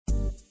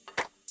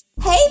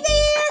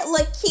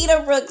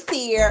LaKeita Brooks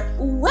here.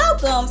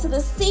 Welcome to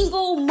the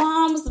Single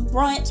Moms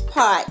Brunch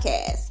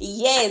Podcast.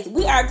 Yes,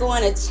 we are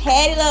going to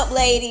chat it up,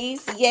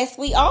 ladies. Yes,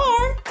 we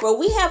are. Where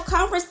we have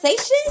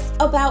conversations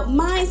about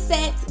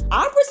mindsets,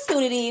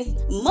 opportunities,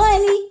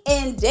 money,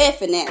 and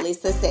definitely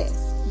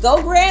success. Go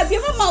grab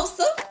your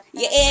mimosa,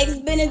 your eggs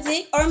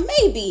Benedict, or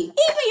maybe even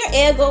your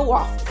Eggo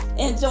waffles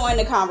and join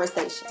the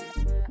conversation.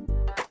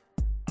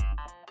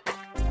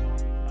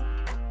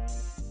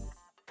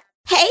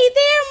 Hey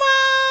there, moms!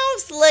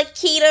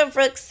 LaKeita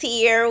Brooks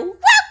here. Welcome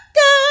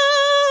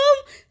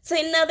to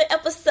another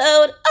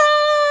episode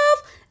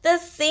of the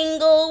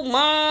Single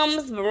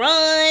Moms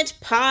Brunch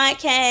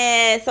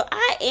Podcast. So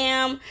I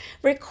am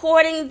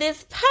recording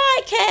this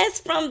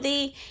podcast from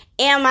the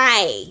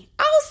MIA,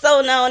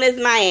 also known as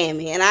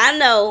Miami. And I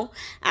know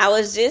I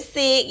was just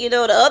sick,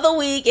 the other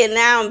week, and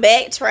now I'm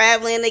back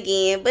traveling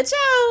again. But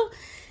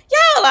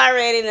y'all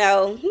already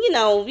know, you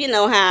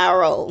know how I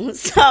roll.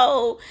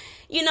 So,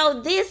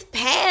 this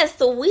past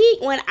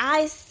week, when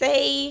I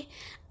say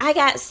I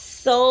got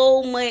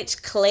so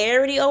much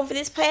clarity over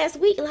this past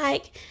week, I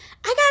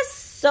got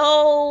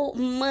so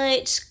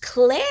much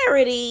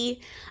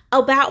clarity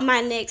about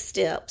my next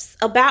steps,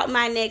 about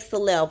my next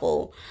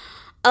level,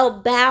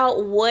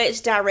 about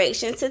which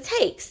direction to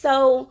take.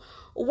 So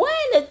one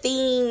of the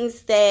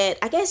things that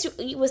I guess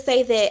you would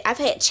say that I've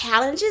had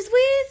challenges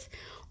with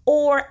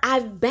or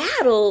I've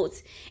battled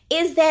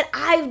is that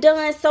I've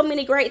done so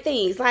many great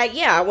things. When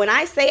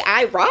I say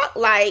I rock,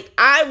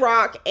 I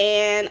rock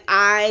and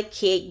I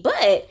kick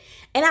butt.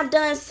 And I've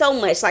done so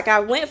much. I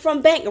went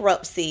from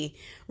bankruptcy,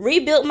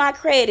 rebuilt my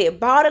credit,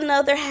 bought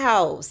another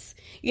house,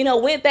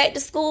 went back to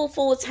school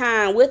full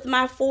time with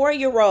my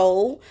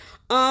 4-year-old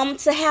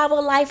to have a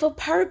life of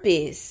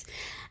purpose.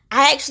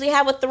 I actually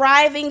have a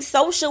thriving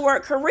social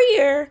work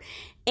career.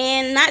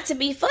 And not to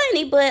be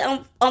funny,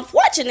 but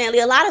unfortunately,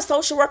 a lot of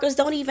social workers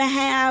don't even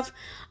have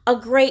a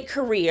great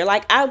career.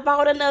 I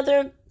bought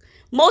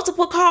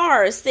multiple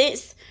cars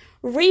since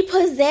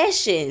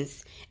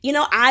repossessions.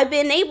 I've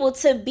been able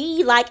to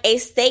be a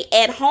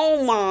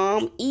stay-at-home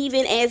mom,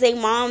 even as a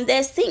mom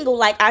that's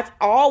single. I've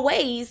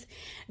always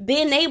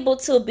been able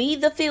to be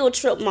the field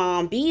trip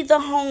mom, be the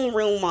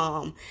homeroom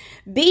mom,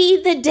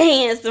 be the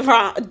dance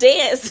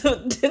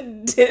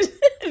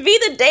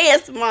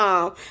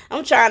mom.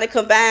 I'm trying to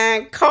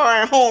combine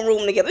car and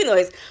homeroom together.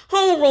 Anyways,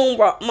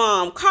 homeroom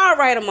mom, car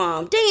rider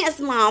mom, dance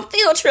mom,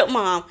 field trip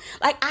mom.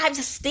 I've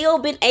still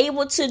been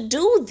able to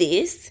do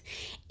this,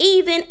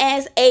 even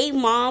as a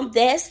mom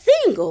that's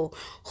single,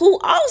 who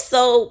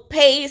also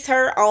pays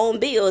her own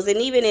bills. And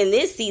even in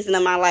this season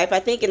of my life, I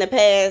think in the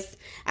past,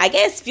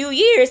 few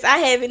years, I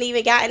haven't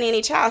even gotten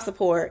any child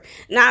support.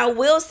 Now, I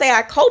will say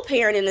I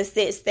co-parent in the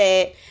sense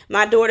that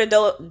my daughter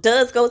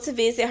does go to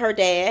visit her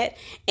dad,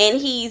 and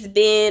he's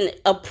been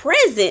a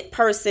present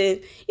person,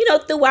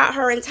 throughout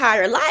her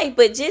entire life.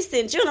 But just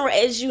in general,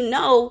 as you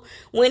know,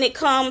 when it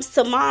comes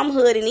to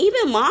momhood and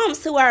even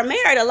moms who are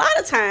married, a lot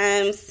of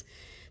times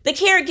the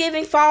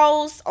caregiving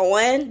falls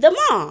on the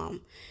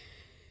mom.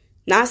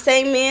 Not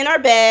saying men are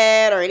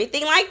bad or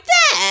anything like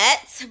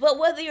that, but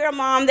whether you're a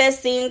mom that's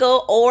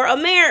single or a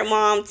married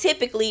mom,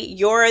 typically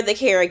you're the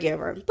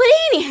caregiver. But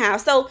anyhow,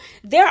 so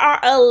there are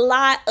a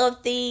lot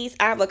of things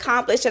I've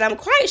accomplished, and I'm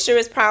quite sure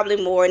it's probably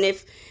more. And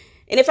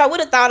if I would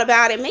have thought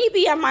about it,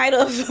 maybe I might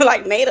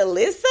have made a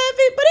list of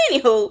it. But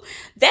anywho,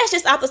 that's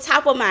just off the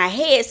top of my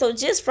head. So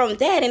just from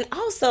that, and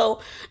also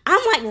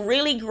I'm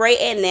really great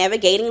at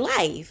navigating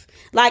life.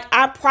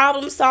 I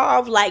problem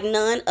solve like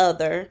none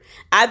other.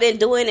 I've been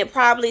doing it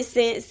probably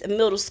since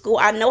middle school.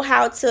 I know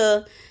how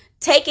to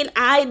take an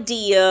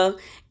idea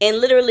and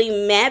literally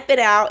map it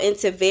out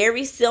into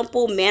very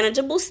simple,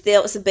 manageable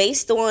steps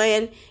based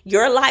on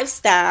your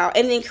lifestyle,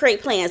 and then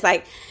create plans.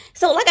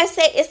 So like I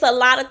said, it's a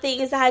lot of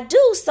things I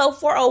do. So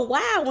for a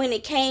while, when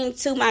it came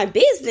to my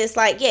business,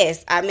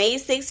 yes, I made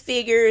 6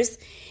 figures.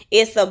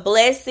 It's a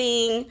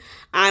blessing.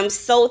 I'm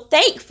so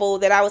thankful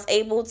that I was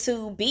able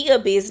to be a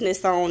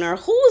business owner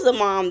who's a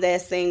mom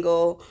that's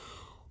single,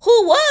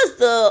 who was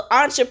the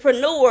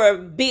entrepreneur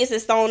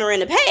business owner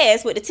in the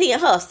past with the 10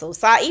 hustles.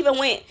 So I even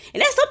went,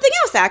 and that's something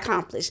else I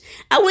accomplished.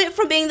 I went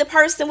from being the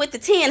person with the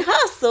 10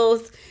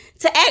 hustles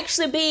to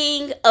actually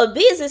being a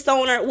business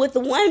owner with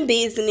one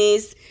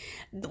business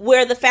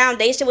where the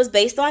foundation was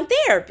based on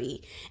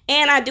therapy.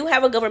 And I do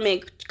have a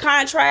government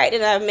contract,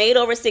 and I've made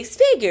over 6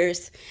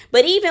 figures.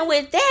 But even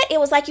with that, it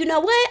was you know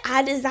what?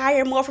 I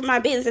desire more from my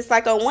business.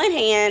 It's on one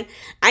hand,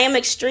 I am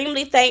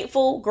extremely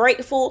thankful,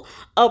 grateful,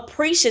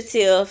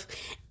 appreciative,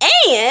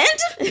 and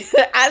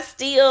I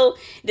still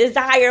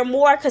desire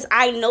more because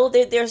I know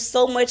that there's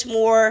so much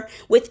more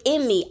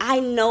within me. I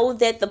know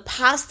that the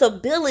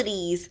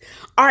possibilities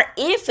are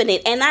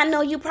infinite. And I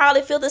know you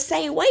probably feel the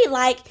same way.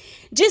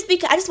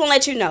 I just want to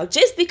let you know,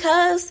 just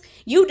because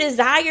you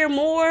desire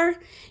more,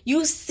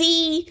 you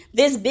see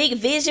this big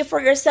vision for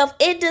yourself,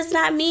 it does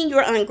not mean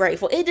you're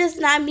ungrateful. It does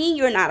not mean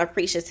you're not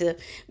appreciative.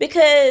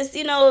 Because,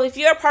 if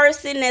you're a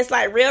person that's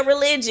like real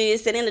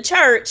religious and in the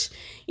church,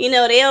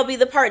 they'll be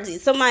the person.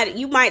 Somebody,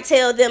 you might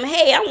tell them,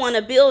 hey, I want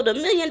to build $1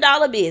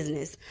 million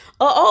business.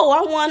 Or,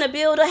 I want to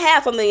build a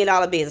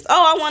 $500,000 business.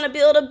 I want to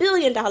build $1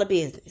 billion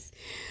business.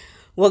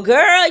 Well,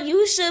 girl,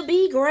 you should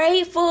be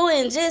grateful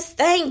and just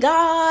thank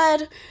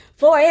God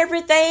for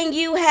everything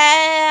you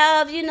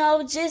have.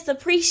 Just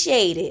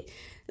appreciate it.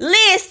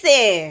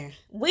 Listen,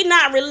 we're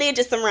not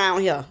religious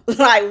around here.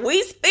 Like,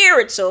 we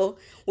spiritual.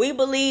 We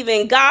believe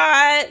in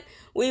God.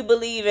 We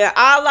believe in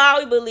Allah.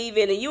 We believe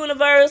in the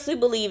universe. We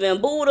believe in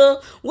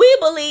Buddha. We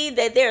believe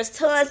that there's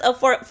tons of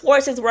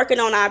forces working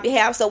on our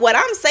behalf. So what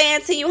I'm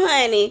saying to you,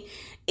 honey,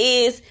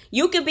 is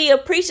you can be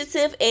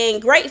appreciative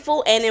and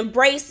grateful and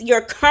embrace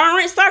your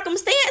current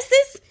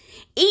circumstances,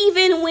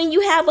 even when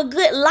you have a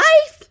good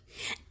life,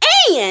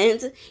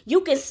 and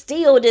you can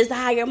still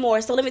desire more.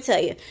 So let me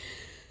tell you.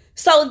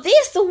 So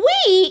this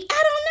week,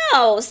 I don't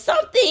know,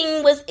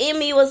 something was in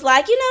me was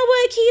like, you know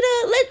what,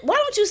 Keita, why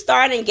don't you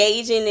start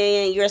engaging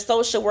in your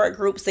social work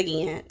groups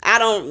again? I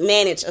don't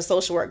manage a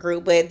social work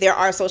group, but there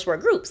are social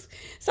work groups.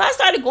 So I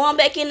started going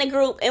back in the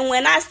group. And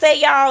when I say,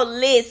 y'all,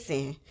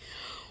 listen,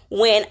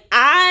 when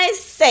I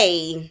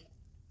say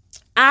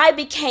I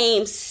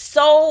became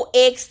so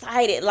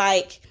excited,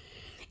 like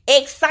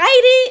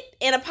excited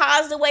in a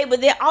positive way,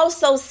 but then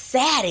also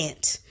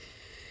saddened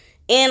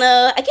in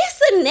I guess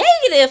a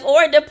negative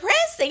or a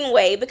depressing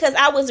way, because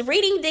I was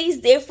reading these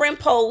different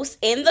posts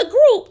in the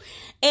group,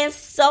 and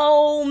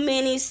so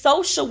many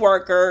social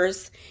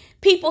workers,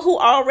 people who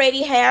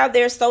already have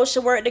their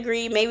social work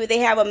degree, maybe they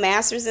have a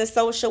master's in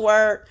social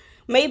work,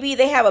 maybe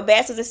they have a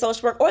bachelor's in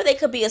social work, or they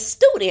could be a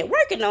student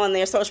working on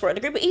their social work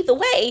degree. But either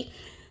way,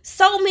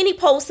 so many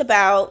posts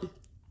about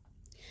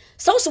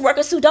social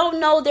workers who don't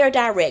know their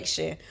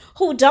direction,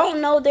 who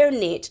don't know their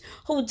niche,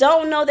 who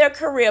don't know their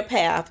career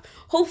path,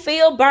 who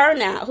feel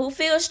burnout, who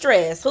feel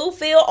stressed, who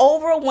feel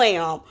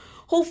overwhelmed,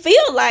 who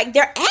feel like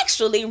they're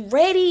actually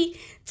ready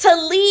to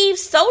leave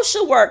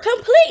social work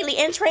completely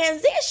and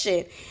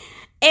transition.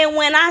 And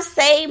when I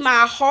say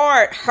my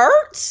heart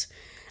hurts,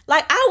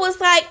 like I was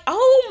like,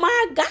 oh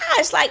my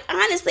gosh, like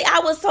honestly, I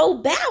was so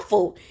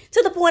baffled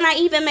to the point I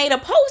even made a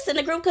post in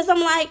the group, because I'm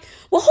like,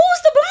 well,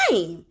 who's to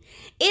blame?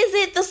 Is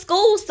it the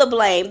schools to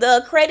blame?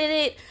 The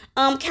accredited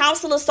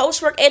Council of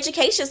Social Work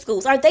Education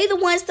schools? Are they the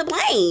ones to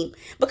blame?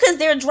 Because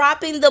they're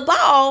dropping the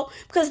ball,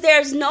 because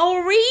there's no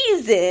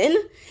reason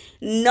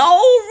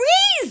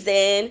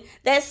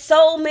that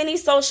so many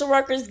social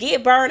workers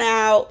get burnt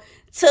out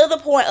to the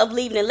point of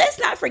leaving. And let's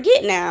not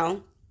forget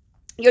now,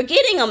 you're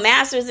getting a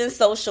master's in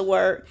social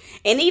work.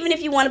 And even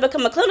if you want to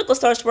become a clinical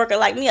social worker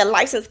like me, a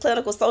licensed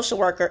clinical social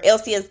worker,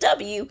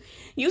 LCSW,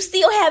 you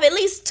still have at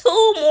least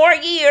 2 more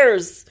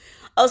years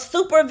of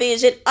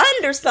supervision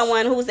under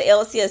someone who's the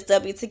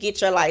LCSW to get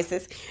your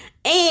license.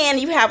 And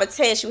you have a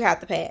test you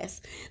have to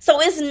pass. So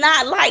it's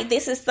not like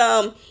this is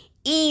some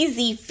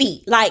easy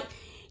feat. Like,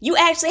 you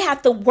actually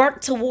have to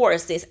work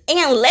towards this.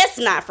 And let's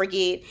not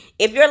forget,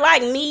 if you're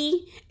like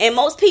me and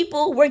most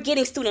people, we're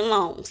getting student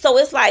loans. So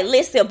it's like,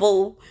 listen,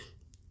 boo,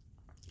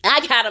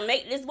 I got to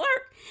make this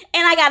work,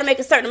 and I got to make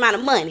a certain amount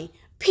of money,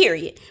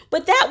 period.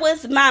 But that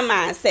was my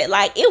mindset.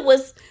 Like, it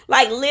was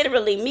like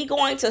literally me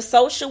going to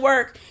social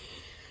work.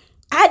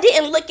 I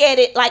didn't look at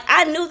it like,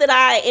 I knew that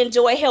I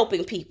enjoy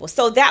helping people.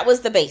 So that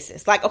was the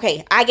basis. Like,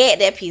 okay, I got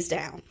that piece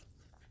down.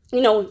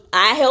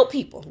 I help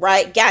people,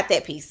 right? Got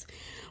that piece.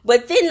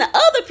 But then the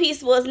other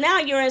piece was, now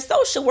you're in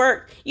social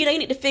work, you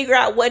need to figure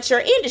out what your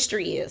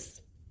industry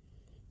is.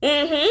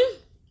 Yeah,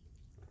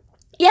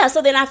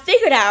 so then I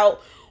figured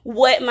out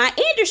what my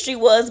industry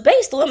was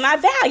based on my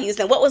values.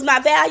 And what was my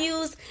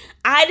values?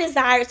 I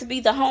desired to be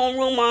the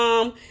homeroom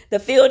mom, the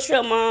field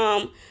trip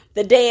mom,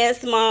 the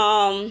dance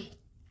mom,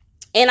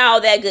 and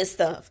all that good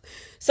stuff.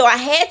 So I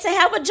had to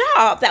have a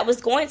job that was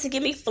going to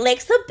give me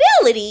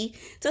flexibility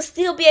to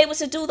still be able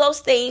to do those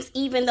things,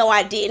 even though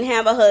I didn't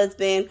have a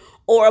husband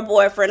or a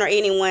boyfriend or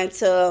anyone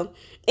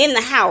in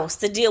the house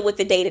to deal with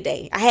the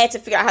day-to-day. I had to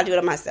figure out how to do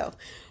it myself.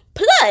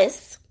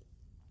 Plus,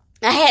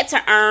 I had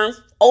to earn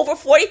over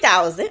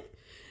 $40,000.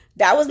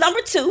 That was number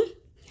 2.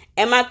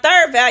 And my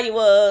third value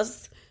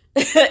was,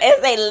 as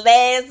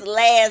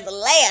a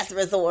last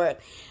resort,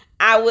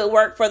 I would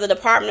work for the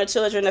Department of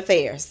Children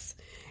Affairs.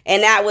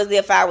 And that was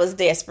if I was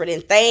desperate.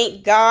 And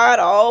thank God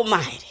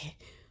Almighty,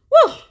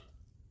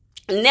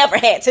 never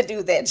had to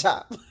do that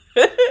job.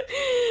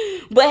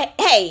 But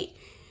hey,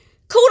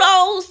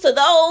 kudos to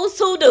those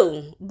who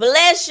do.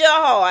 Bless your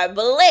heart.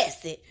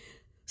 Bless it.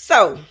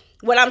 So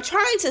what I'm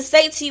trying to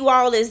say to you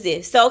all is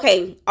this. So,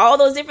 okay, all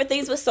those different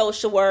things with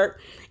social work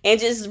and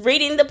just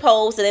reading the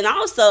posts. And then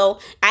also,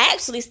 I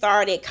actually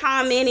started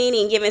commenting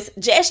and giving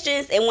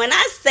suggestions. And when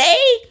I say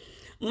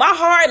my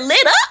heart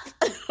lit up,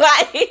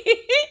 like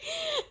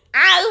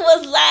I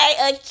was like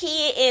a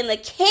kid in a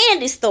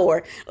candy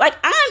store. Like,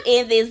 I'm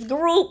in this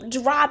group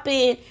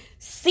dropping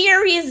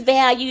serious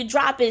value,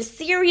 dropping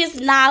serious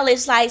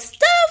knowledge, like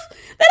stuff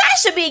that I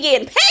should be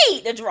getting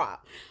paid to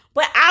drop.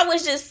 But I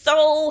was just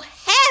so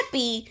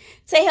happy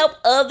to help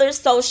other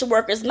social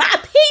workers, my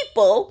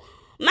people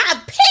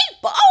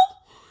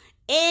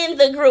in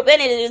the group. And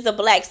it is a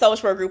Black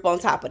social work group on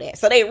top of that.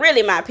 So they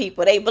really my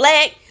people. They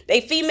Black,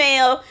 they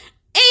female,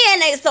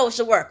 and they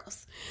social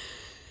workers.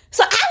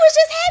 So I was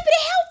just happy to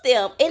help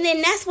them. And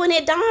then that's when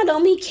it dawned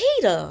on me,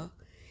 Keita,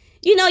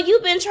 you know,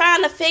 you've been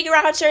trying to figure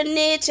out your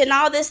niche and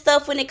all this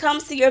stuff when it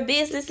comes to your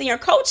business and your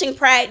coaching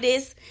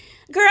practice.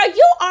 Girl,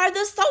 you are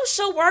the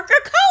social worker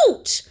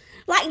coach.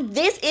 Like,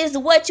 this is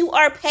what you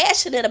are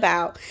passionate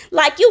about.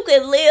 Like, you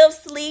could live,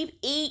 sleep,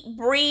 eat,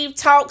 breathe,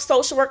 talk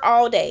social work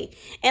all day.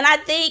 And I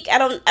think, I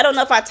don't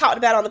know if I talked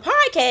about it on the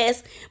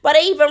podcast, but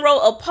I even wrote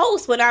a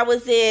post when I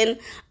was in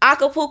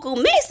Acapulco,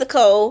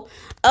 Mexico,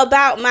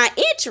 about my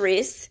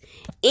interest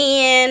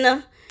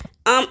in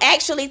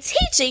actually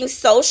teaching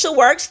social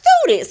work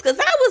students. Because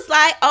I was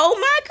like, oh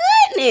my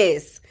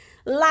goodness.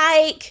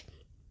 Like,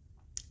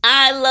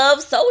 I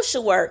love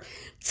social work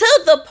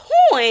to the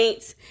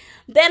point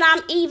that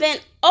I'm even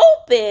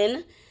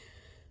open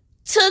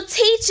to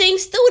teaching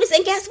students.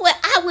 And guess what?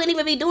 I wouldn't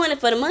even be doing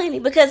it for the money,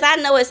 because I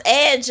know as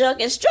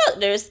adjunct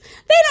instructors,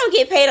 they don't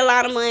get paid a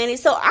lot of money.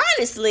 So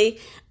honestly,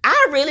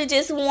 I really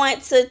just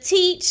want to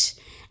teach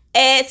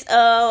at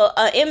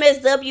a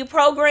MSW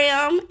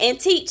program and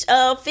teach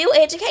field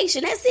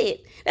education. That's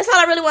it. That's all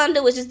I really want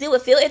to do, is just deal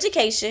with field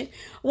education,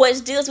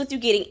 which deals with you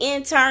getting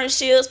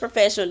internships,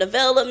 professional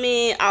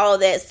development, all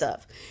that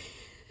stuff.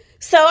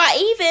 So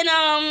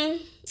I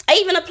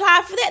even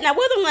applied for that. Now,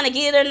 whether I'm going to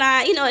get it or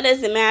not, you know, it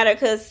doesn't matter,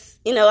 because,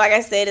 you know, like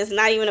I said, it's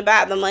not even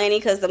about the money,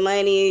 because the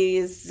money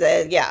is,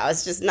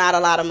 it's just not a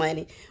lot of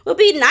money. It would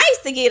be nice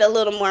to get a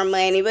little more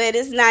money, but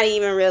it's not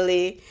even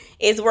really,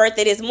 it's worth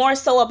it. It's more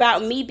so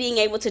about me being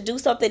able to do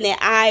something that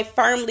I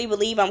firmly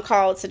believe I'm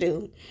called to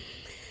do.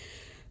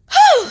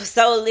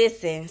 So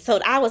listen, so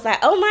I was like,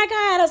 oh my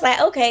God, I was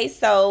like, okay,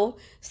 so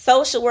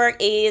social work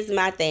is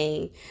my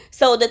thing.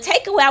 So the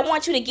takeaway I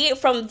want you to get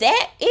from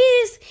that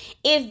is,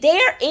 if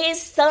there is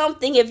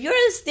something, if you're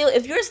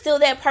still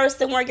that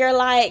person where you're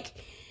like,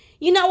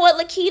 you know what,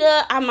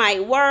 Lakita, I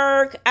might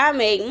work, I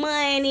make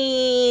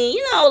money,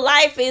 you know,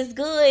 life is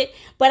good,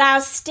 but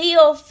I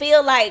still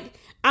feel like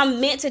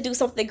I'm meant to do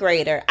something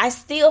greater. I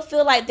still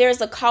feel like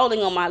there's a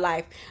calling on my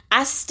life.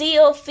 I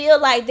still feel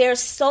like there's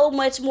so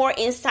much more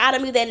inside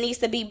of me that needs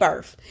to be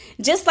birthed.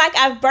 Just like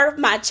I've birthed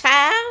my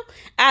child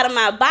out of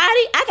my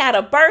body, I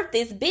gotta birth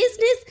this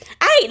business.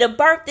 I need to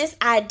birth this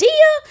idea.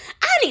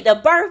 I need to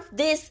birth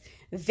this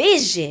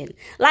vision.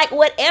 Like,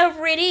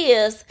 whatever it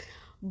is,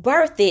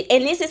 birth it.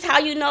 And this is how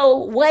you know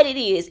what it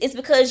is. It's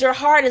because your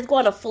heart is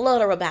going to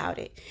flutter about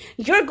it.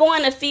 You're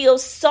going to feel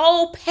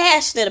so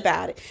passionate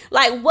about it.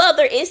 Like,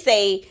 whether it's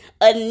a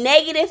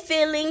negative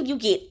feeling, you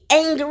get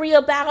angry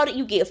about it,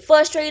 you get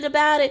frustrated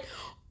about it,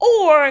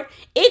 or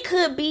it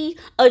could be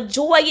a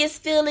joyous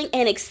feeling,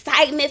 an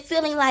excitement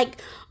feeling,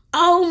 like,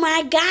 oh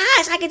my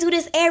gosh, I can do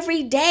this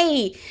every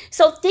day.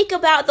 So think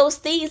about those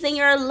things in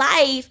your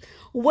life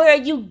where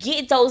you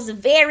get those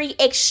very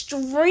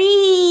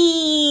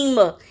extreme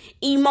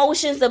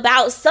emotions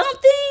about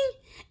something,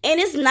 and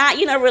it's not,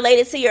 you know,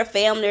 related to your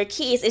family or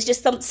kids. It's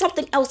just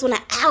something else on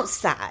the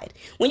outside.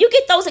 When you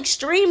get those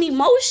extreme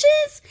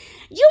emotions,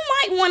 you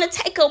might want to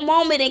take a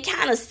moment and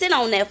kind of sit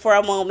on that for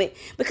a moment,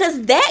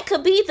 because that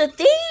could be the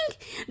thing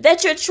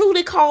that you're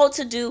truly called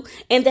to do,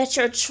 and that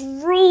you're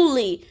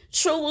truly,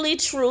 truly,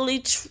 truly,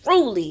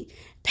 truly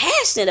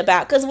passionate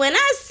about. Because when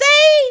I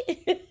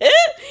say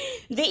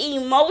the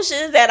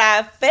emotions that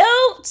I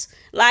felt,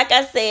 like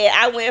I said,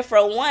 I went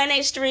from one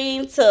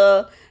extreme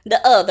to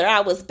the other.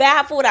 I was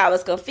baffled. I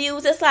was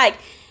confused. It's like,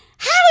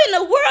 how in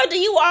the world do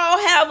you all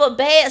have a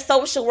bad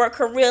social work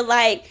career?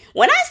 Like,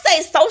 when I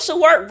say social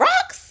work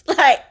rocks, like,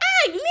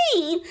 I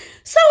mean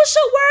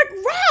social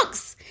work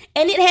rocks.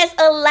 And it has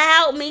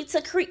allowed me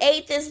to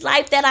create this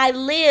life that I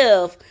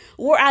live,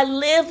 where I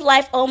live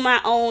life on my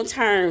own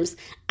terms.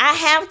 I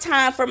have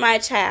time for my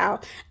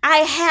child. I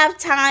have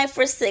time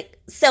for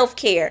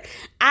self-care.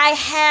 I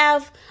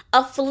have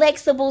a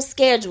flexible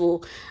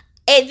schedule.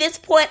 At this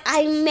point,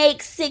 I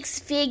make 6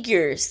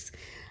 figures.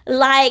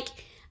 Like,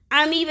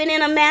 I'm even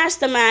in a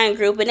mastermind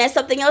group, and that's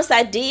something else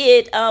I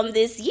did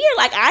this year.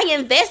 Like, I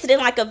invested in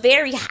like a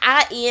very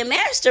high-end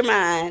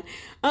mastermind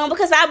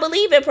because I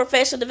believe in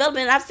professional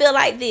development. And I feel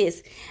like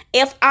this: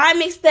 if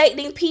I'm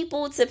expecting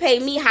people to pay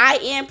me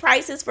high-end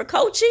prices for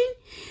coaching,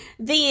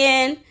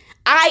 then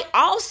I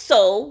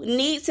also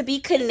need to be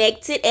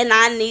connected, and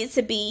I need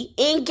to be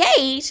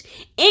engaged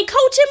in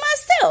coaching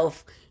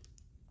myself.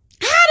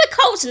 How the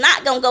coach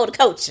not gonna go to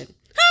coaching?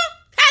 Huh?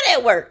 How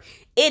that work?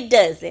 It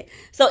doesn't.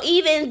 So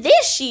even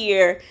this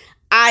year,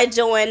 I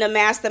joined a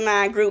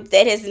mastermind group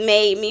that has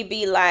made me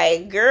be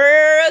like,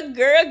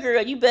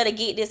 girl, you better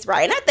get this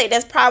right. And I think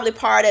that's probably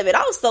part of it.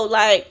 Also,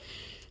 like,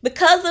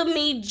 because of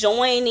me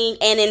joining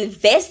and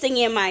investing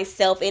in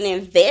myself and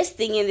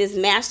investing in this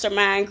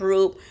mastermind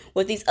group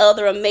with these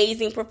other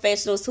amazing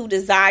professionals who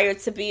desire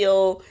to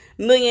build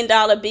 $1 million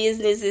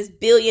businesses, $1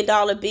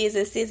 billion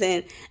businesses,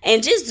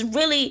 and just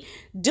really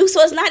do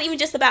so. It's not even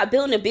just about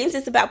building a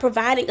business, it's about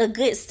providing a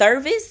good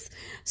service,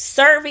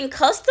 serving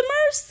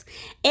customers,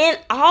 and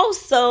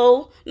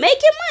also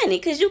making money,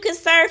 because you can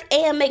serve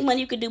and make money.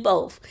 You can do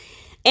both.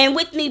 And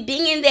with me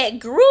being in that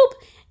group,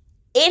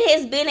 it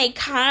has been a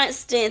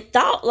constant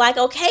thought, like,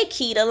 okay,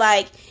 Keita,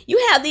 like, you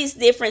have these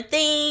different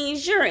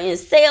things, you're in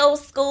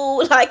sales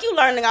school, like, you're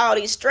learning all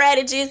these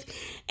strategies,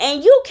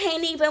 and you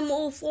can't even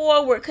move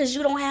forward because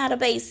you don't have the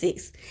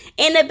basics.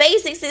 And the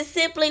basics is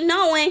simply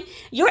knowing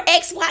your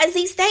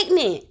XYZ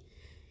statement.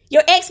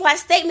 Your XY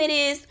statement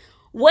is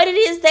what it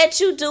is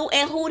that you do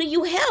and who do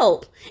you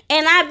help.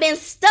 And I've been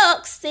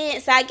stuck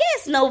since, I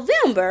guess,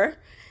 November.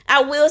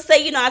 I will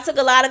say, I took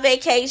a lot of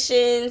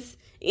vacations.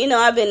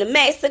 I've been to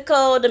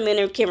Mexico,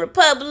 Dominican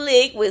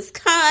Republic,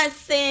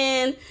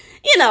 Wisconsin.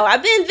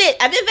 I've been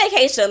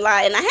vacation a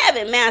lot, and I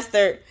haven't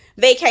mastered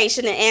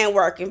vacationing and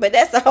working, but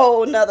that's a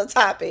whole nother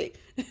topic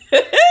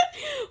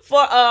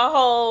for a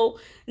whole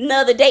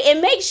nother day.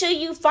 And make sure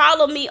you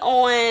follow me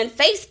on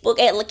Facebook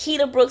at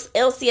Laquita Brooks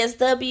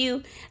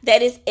LCSW.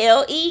 That is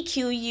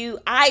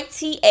LEQUITA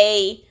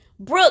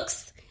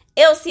Brooks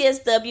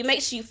LCSW.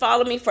 Make sure you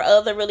follow me for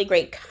other really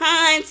great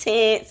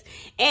content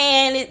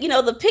and,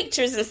 the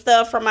pictures and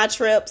stuff from my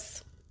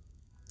trips.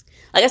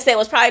 Like I said, it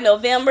was probably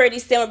November,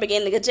 December,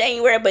 beginning of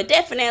January, but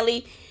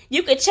definitely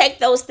you could check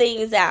those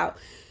things out.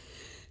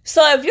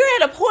 So if you're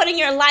at a point in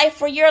your life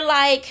where you're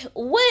like,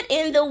 what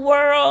in the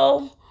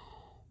world?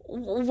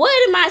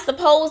 What am I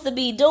supposed to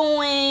be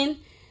doing?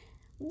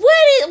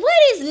 What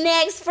is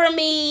next for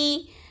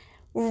me?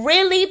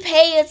 Really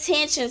pay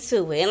attention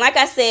to it. And like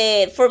I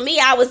said, for me,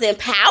 I was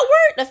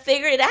empowered to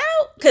figure it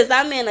out because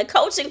I'm in a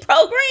coaching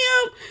program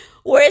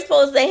where it's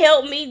supposed to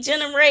help me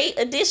generate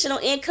additional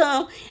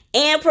income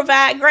and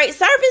provide great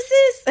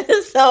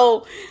services.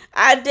 So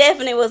I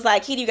definitely was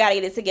like, Keita, you got to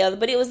get it together.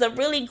 But it was a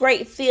really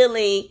great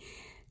feeling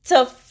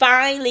to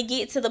finally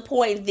get to the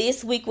point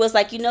this week was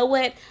like, you know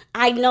what?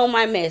 I know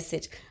my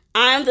message.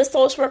 I'm the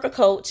social worker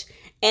coach,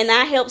 and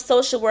I help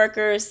social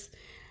workers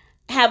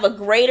have a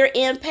greater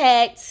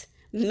impact,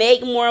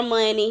 make more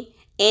money,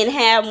 and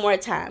have more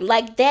time.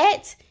 Like,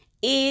 that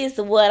is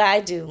what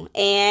I do.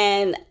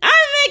 And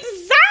I'm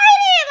excited.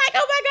 Like,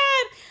 oh my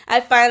God,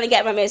 I finally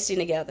got my messaging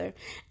together.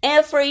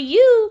 And for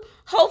you,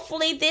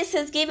 hopefully this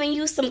has given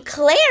you some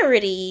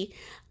clarity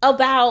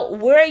about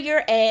where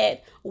you're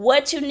at,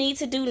 what you need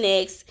to do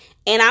next.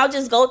 And I'll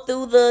just go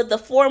through the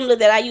formula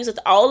that I use with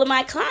all of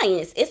my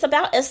clients. It's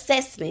about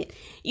assessment.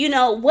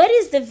 What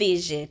is the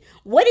vision?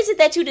 What is it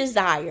that you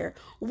desire?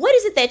 What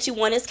is it that you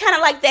want? It's kind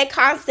of like that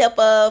concept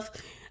of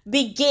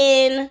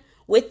begin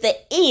with the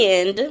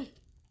end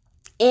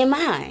in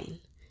mind,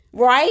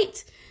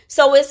 right?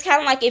 So it's kind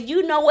of like if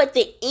you know what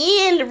the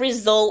end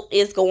result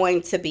is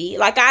going to be,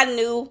 like I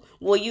knew,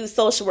 we'll use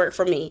social work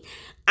for me.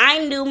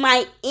 I knew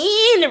my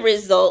end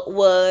result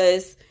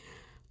was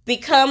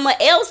become a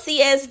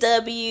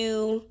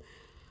LCSW.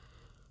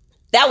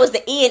 That was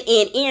the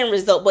end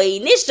result. But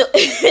initial,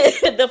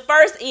 the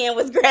first end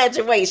was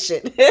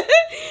graduation.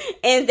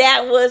 And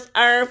that was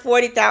earn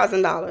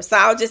 $40,000. So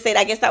I'll just say,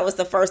 I guess that was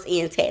the first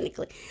end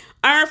technically.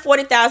 Earn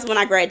 $40,000 when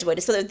I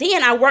graduated. So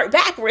then I worked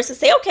backwards to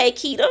say, okay,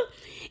 Keita,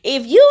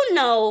 if you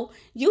know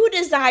you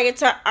desire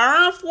to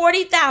earn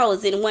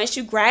 $40,000 once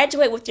you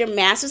graduate with your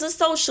master's of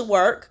social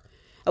work,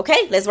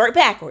 okay, let's work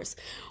backwards.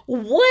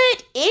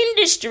 What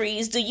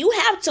industries do you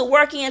have to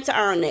work in to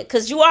earn it?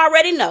 Because you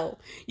already know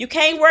you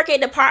can't work at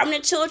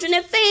Department of Children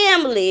and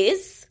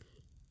Families.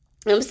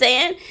 You know what I'm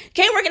saying?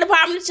 Can't work at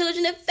Department of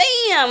Children and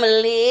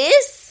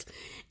Families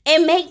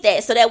and make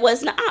that. So that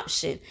wasn't an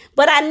option.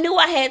 But I knew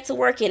I had to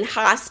work in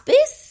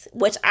hospice,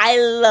 which I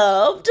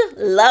loved.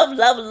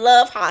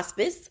 Love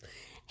hospice.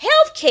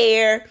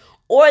 Healthcare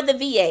or the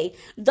VA.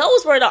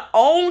 Those were the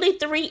only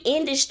three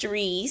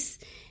industries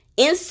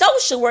in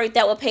social work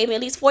that would pay me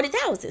at least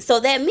 $40,000. So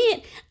that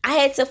meant I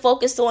had to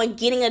focus on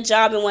getting a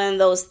job in one of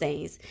those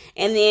things.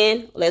 And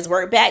then let's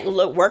work a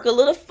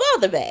little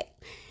further back.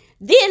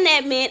 Then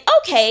that meant,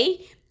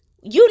 okay,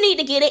 you need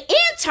to get an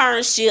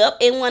internship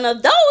in one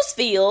of those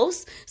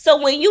fields.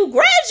 So when you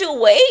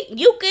graduate,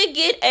 you could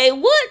get a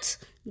what?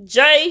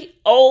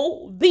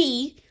 JOB,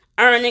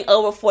 earning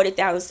over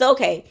 $40,000. So,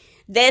 okay,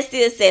 that's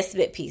the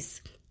assessment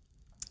piece.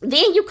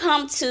 Then you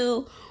come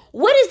to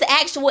what is the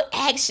actual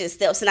action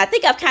steps? And I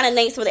think I've kind of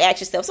named some of the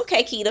action steps.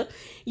 Okay, Keita,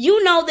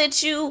 you know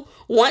that you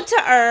want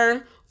to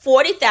earn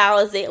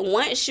 $40,000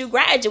 once you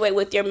graduate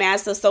with your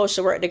Master of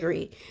Social Work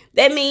degree.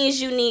 That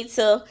means you need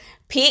to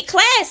pick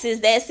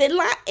classes that's in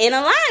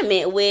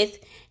alignment with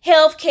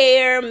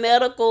healthcare,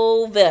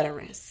 medical,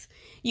 veterans.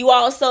 You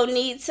also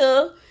need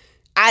to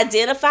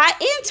identify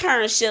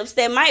internships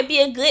that might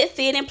be a good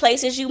fit in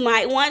places you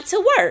might want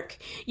to work.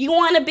 You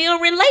want to build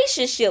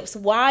relationships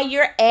while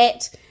you're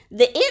at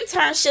the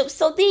internship,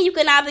 so then you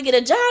can either get a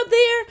job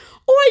there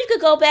or you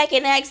could go back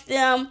and ask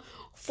them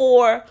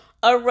for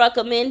a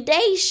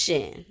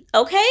recommendation.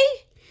 Okay?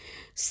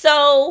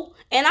 So,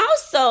 and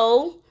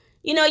also,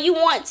 you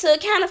want to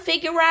kind of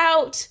figure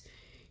out,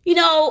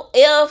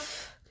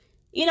 if,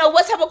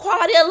 what type of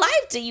quality of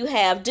life do you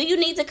have? Do you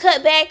need to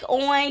cut back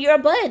on your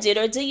budget,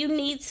 or do you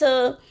need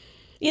to,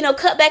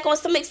 cut back on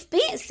some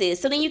expenses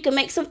so then you can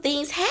make some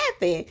things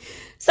happen?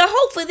 So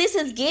hopefully this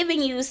is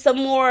giving you some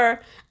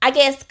more,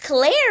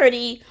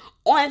 clarity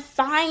on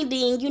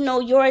finding,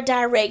 your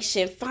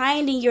direction,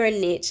 finding your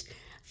niche,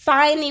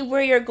 finding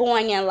where you're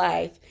going in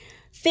life,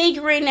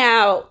 figuring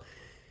out,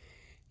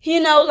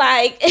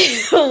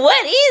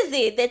 what is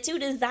it that you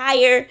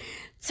desire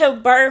to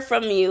birth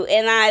from you?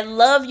 And I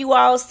love you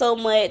all so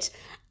much.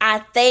 I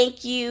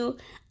thank you.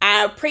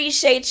 I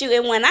appreciate you.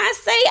 And when I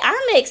say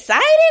I'm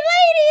excited,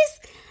 ladies,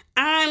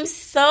 I'm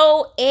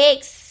so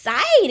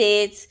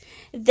excited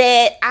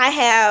that I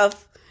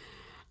have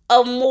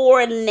a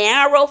more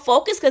narrow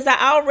focus, because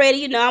I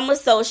already, I'm a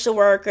social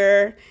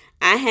worker.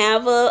 I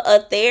have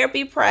a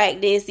therapy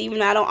practice. Even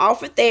though I don't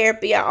offer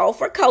therapy, I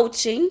offer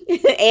coaching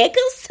and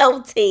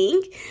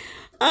consulting.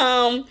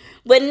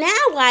 But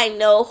now I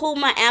know who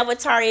my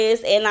avatar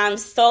is, and I'm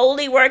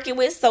solely working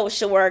with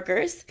social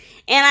workers.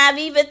 And I've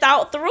even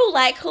thought through,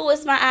 who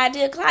is my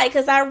ideal client?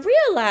 Because I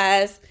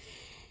realized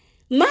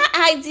my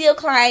ideal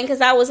client,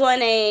 because I was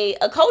on a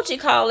coaching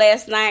call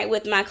last night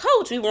with my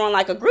coach. We were on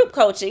a group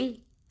coaching.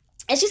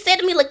 And she said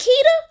to me,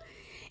 Lakita,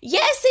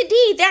 yes,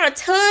 indeed, there are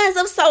tons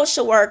of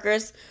social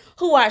workers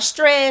who are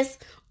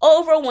stressed,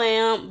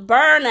 overwhelmed,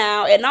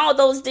 burnout, and all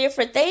those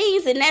different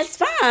things, and that's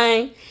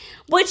fine.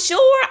 But your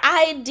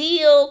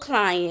ideal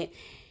client,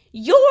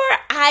 your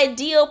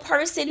ideal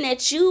person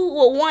that you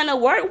will want to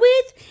work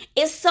with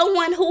is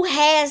someone who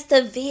has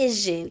the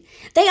vision.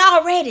 They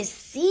already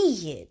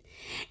see it.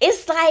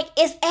 It's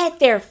it's at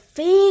their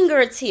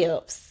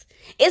fingertips.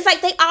 It's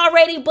they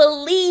already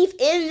believe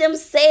in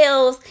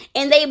themselves,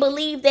 and they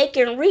believe they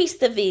can reach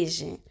the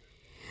vision.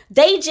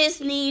 They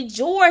just need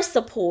your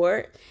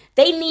support.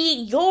 They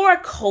need your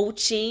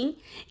coaching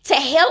to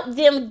help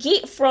them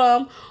get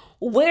from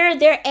where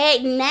they're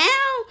at now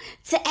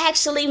to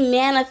actually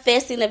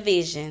manifesting a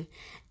vision.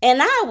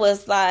 And I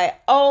was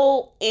like,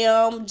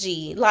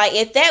 OMG.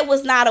 If that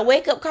was not a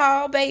wake-up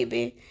call,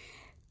 baby,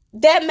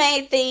 that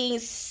made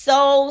things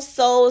so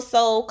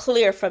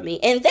clear for me.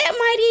 And that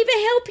might even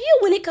help you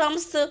when it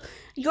comes to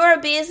your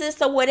business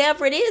or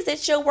whatever it is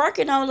that you're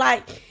working on.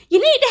 You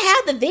need to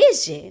have the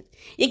vision.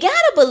 You got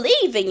to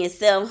believe in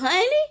yourself,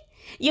 honey.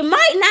 You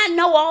might not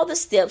know all the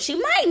steps.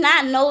 You might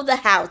not know the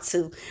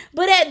how-to.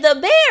 But at the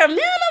bare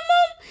minimum,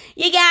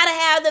 you got to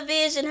have the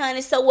vision,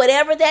 honey. So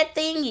whatever that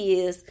thing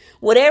is,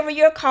 whatever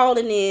your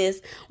calling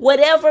is,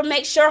 whatever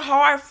makes your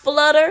heart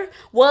flutter,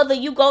 whether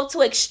you go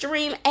to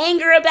extreme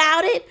anger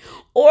about it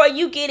or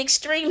you get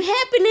extreme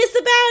happiness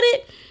about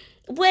it,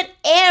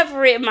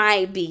 whatever it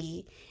might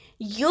be,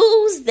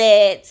 use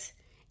that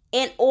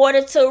in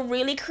order to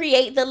really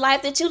create the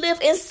life that you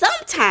live. And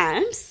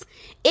sometimes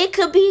it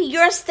could be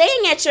you're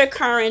staying at your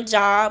current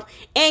job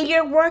and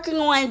you're working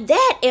on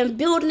that and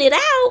building it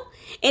out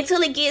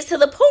until it gets to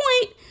the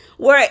point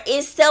where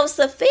it's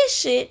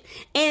self-sufficient,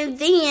 and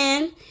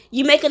then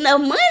you make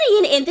enough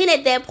money, and then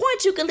at that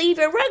point you can leave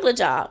your regular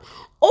job.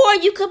 Or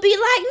you could be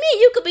like me.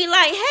 You could be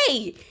like,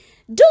 hey,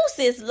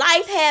 deuces,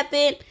 life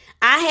happened.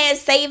 I had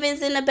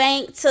savings in the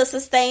bank to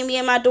sustain me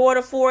and my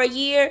daughter for a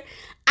year.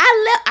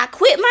 I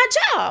quit my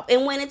job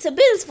and went into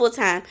business full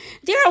time.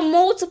 There are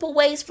multiple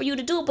ways for you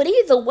to do it, but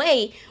either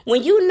way,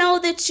 when you know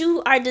that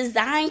you are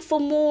designed for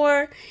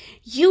more,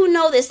 you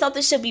know that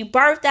something should be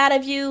birthed out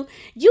of you,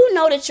 you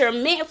know that you're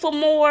meant for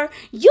more,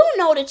 you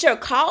know that you're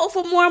called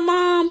for more,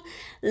 mom,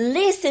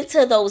 listen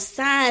to those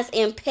signs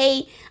and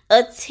pay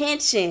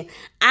attention.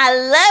 I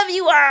love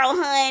you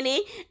all,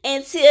 honey.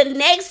 Until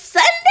next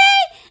Sunday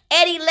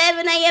at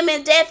 11 a.m.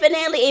 And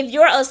definitely if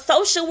you're a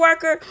social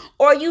worker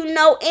or you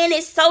know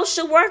any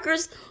social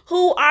workers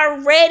who are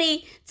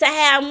ready to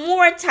have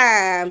more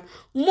time,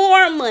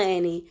 more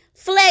money,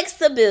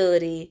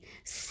 flexibility,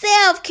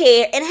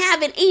 self-care, and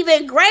have an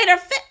even greater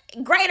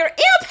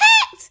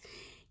impact,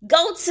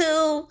 go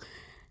to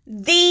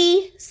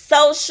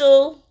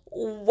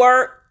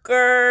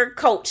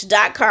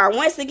thesocialworkercoach.com.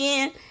 Once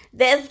again,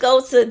 let's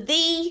go to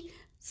the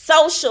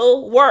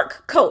social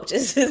work coach.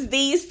 This is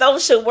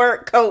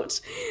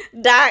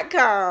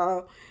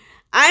thesocialworkcoach.com.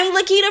 I'm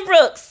Lakita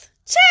Brooks.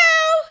 Ciao.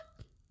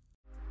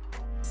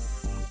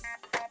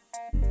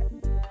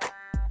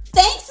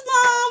 Thanks,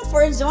 Mom,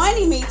 for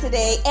joining me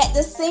today at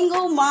the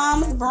Single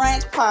Moms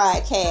Brunch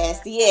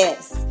podcast.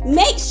 Yes.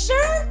 Make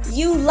sure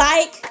you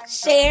like,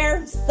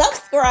 share,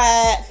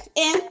 subscribe,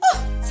 and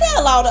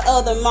tell all the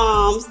other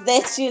moms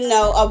that you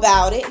know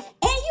about it. And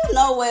you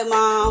know what,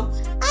 Mom?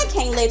 I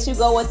can't let you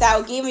go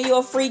without giving you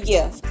a free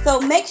gift. So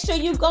make sure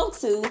you go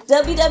to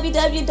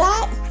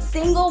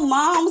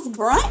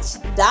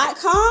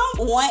www.singlemomsbrunch.com.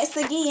 Once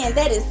again,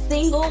 that is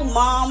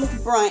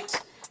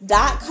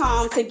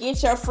singlemomsbrunch.com to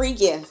get your free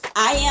gift.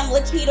 I am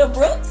Lakita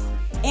Brooks,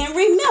 and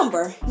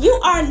remember, you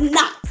are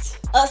not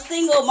a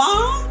single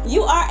mom.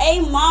 You are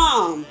a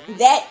mom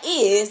that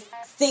is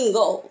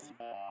single.